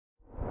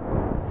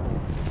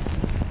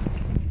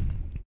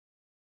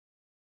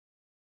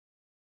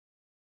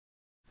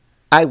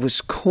I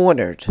was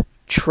cornered,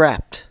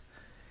 trapped.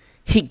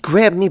 He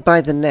grabbed me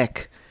by the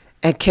neck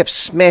and kept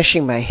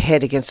smashing my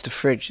head against the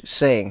fridge,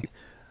 saying,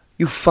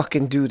 "You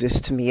fucking do this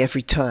to me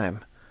every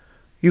time.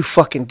 You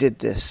fucking did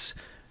this.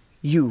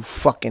 You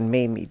fucking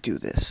made me do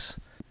this."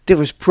 There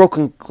was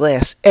broken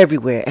glass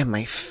everywhere and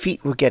my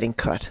feet were getting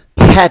cut.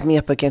 He had me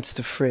up against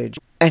the fridge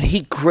and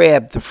he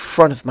grabbed the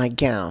front of my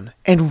gown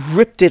and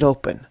ripped it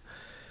open.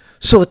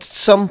 So at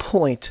some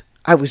point,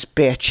 I was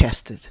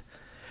bare-chested.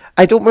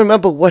 I don't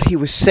remember what he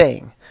was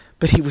saying,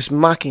 but he was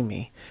mocking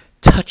me,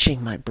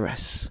 touching my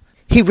breasts.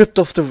 He ripped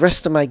off the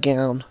rest of my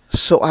gown,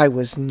 so I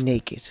was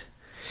naked.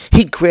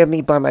 He grabbed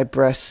me by my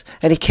breasts,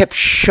 and he kept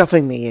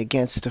shoving me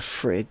against the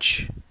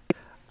fridge.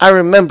 I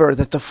remember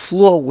that the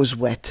floor was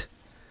wet.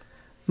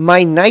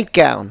 My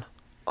nightgown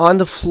on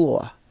the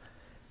floor,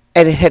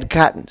 and it had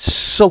gotten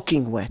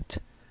soaking wet.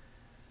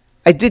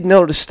 I did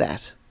notice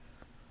that.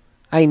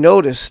 I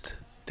noticed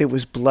there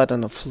was blood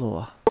on the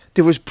floor.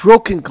 There was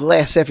broken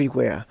glass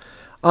everywhere,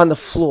 on the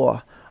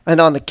floor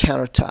and on the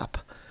countertop.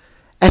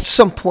 At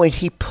some point,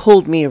 he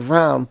pulled me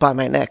around by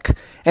my neck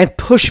and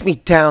pushed me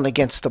down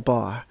against the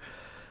bar.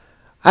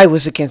 I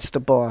was against the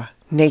bar,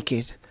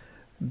 naked,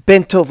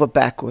 bent over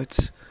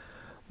backwards,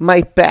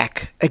 my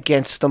back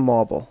against the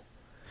marble.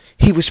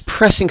 He was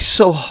pressing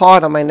so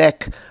hard on my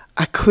neck,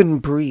 I couldn't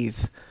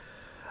breathe.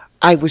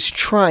 I was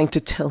trying to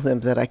tell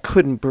him that I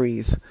couldn't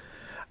breathe.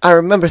 I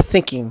remember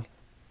thinking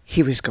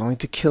he was going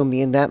to kill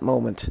me in that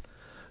moment.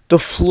 The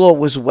floor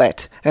was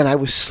wet, and I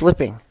was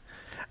slipping.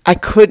 I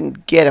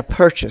couldn't get a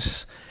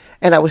purchase,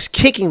 and I was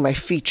kicking my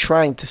feet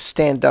trying to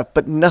stand up,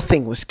 but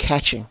nothing was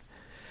catching.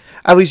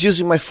 I was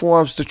using my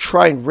forearms to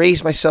try and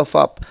raise myself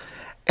up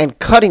and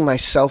cutting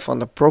myself on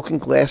the broken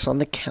glass on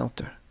the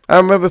counter. I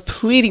remember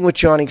pleading with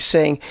Johnny,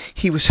 saying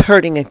he was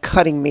hurting and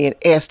cutting me, and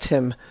asked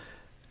him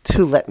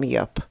to let me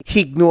up. He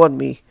ignored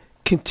me,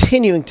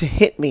 continuing to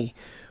hit me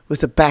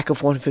with the back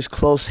of one of his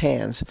closed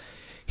hands.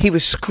 He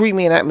was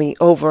screaming at me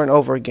over and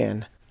over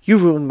again. "You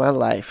ruined my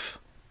life.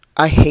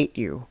 I hate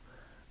you.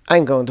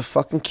 I'm going to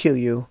fucking kill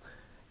you,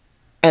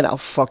 and I'll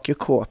fuck your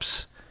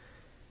corpse."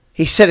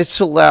 He said it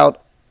so loud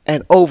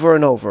and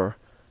over,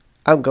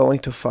 "I'm going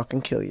to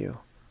fucking kill you.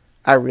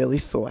 I really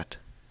thought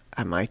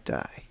I might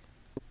die."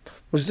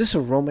 Was this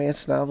a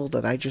romance novel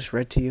that I just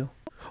read to you?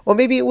 Or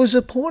maybe it was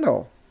a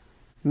porno.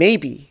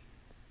 Maybe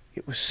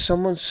it was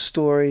someone's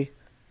story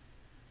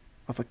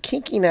of a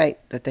kinky night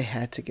that they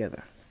had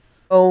together.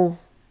 Oh,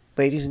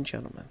 ladies and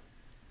gentlemen,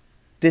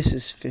 this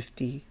is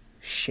 50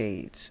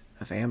 Shades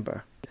of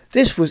Amber.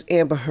 This was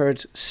Amber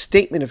Heard's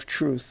statement of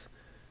truth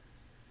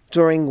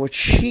during what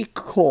she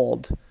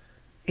called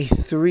a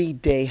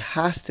 3-day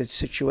hostage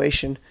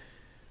situation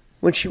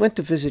when she went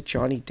to visit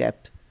Johnny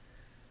Depp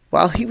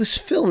while he was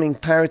filming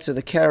Pirates of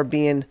the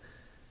Caribbean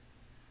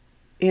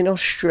in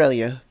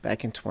Australia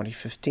back in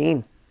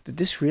 2015. Did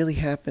this really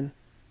happen?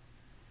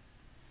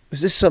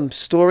 Was this some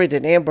story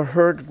that Amber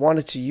Heard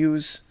wanted to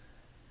use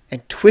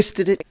and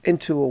twisted it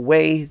into a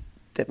way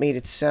that made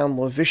it sound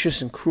more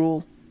vicious and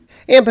cruel?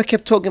 Amber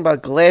kept talking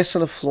about glass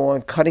on the floor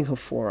and cutting her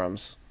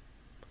forearms.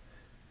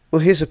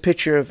 Well, here's a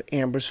picture of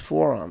Amber's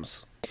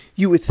forearms.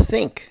 You would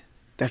think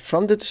that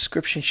from the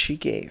description she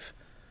gave,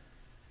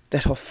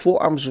 that her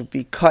forearms would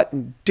be cut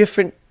in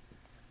different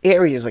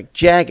areas, like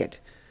jagged.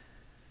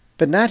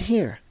 But not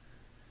here.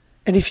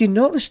 And if you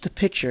notice the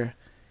picture,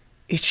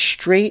 it's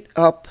straight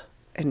up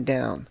and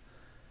down.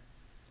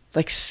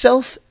 Like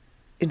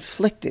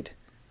self-inflicted.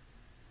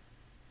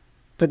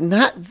 But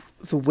not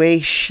the way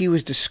she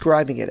was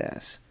describing it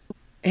as.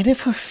 And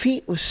if her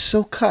feet were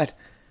so cut,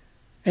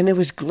 and there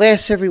was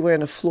glass everywhere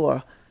on the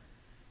floor,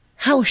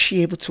 how was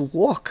she able to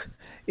walk?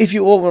 If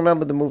you all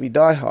remember the movie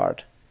Die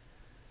Hard,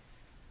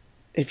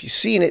 if you've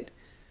seen it,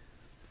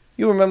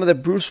 you remember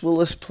that Bruce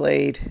Willis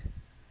played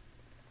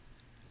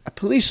a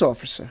police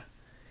officer,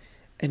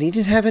 and he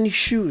didn't have any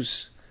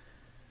shoes.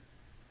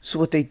 So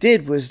what they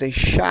did was they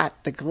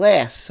shot the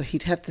glass so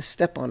he'd have to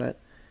step on it,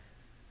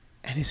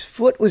 and his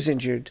foot was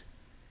injured,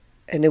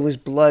 and there was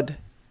blood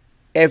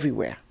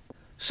everywhere.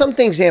 Some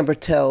things Amber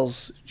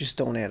tells just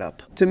don't add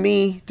up. To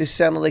me, this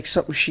sounded like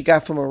something she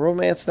got from a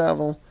romance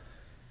novel,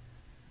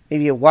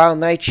 maybe a wild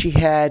night she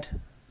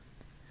had,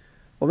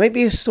 or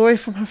maybe a story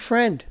from her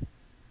friend,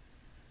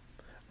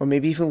 or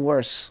maybe even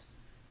worse.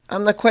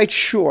 I'm not quite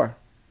sure.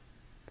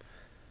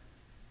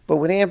 But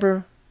with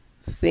Amber,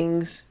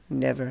 things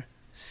never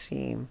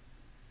seem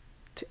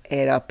to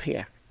add up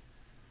here.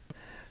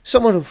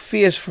 Someone who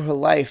fears for her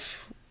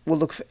life will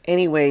look for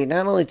any way,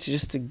 not only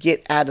to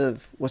get out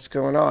of what's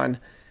going on,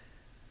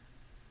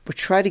 but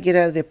try to get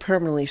out of there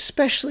permanently,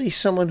 especially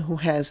someone who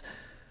has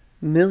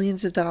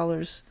millions of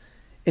dollars,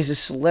 is a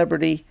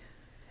celebrity,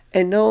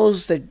 and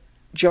knows that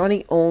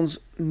Johnny owns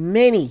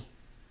many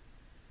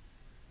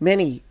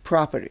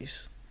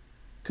properties.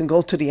 Can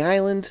go to the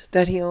island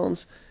that he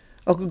owns,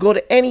 or could go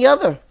to any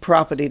other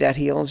property that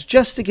he owns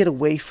just to get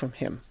away from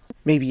him.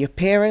 Maybe your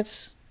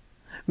parents,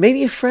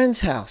 maybe a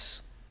friend's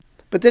house.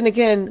 But then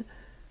again,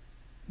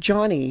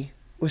 Johnny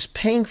was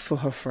paying for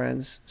her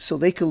friends so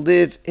they could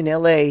live in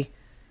LA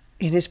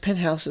in his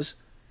penthouses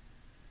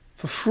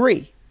for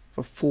free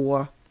for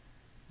 4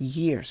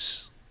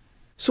 years.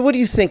 So what do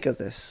you think of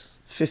this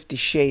 50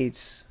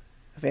 Shades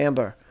of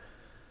Amber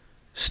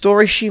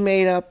story she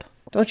made up?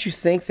 Don't you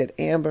think that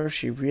Amber,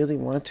 she really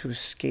wanted to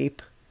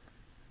escape?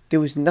 There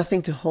was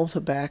nothing to hold her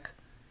back.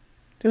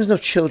 There was no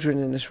children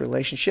in this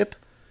relationship.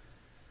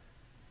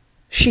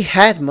 She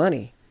had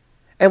money.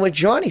 And with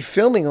Johnny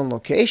filming on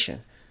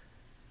location,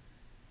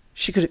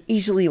 she could have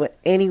easily went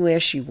anywhere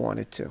she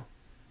wanted to.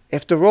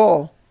 After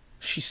all,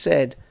 she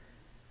said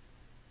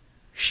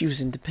she was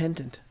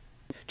independent.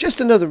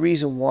 Just another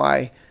reason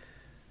why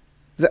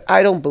that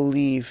I don't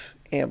believe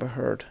Amber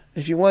Heard.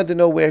 If you wanted to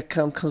know where it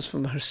comes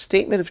from her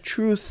statement of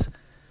truth,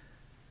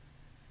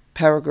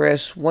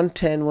 paragraphs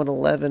 110,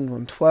 111,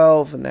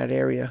 112, in that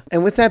area.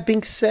 And with that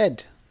being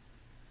said,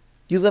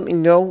 you let me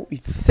know what you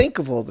think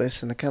of all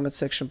this in the comment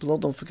section below.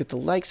 Don't forget to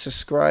like,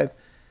 subscribe,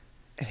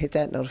 and hit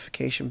that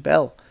notification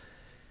bell.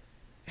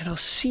 And I'll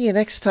see you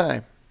next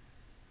time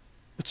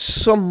with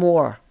some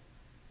more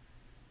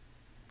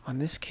on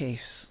this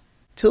case.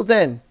 Till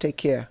then, take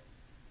care.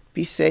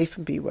 Be safe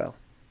and be well.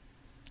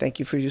 Thank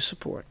you for your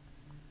support.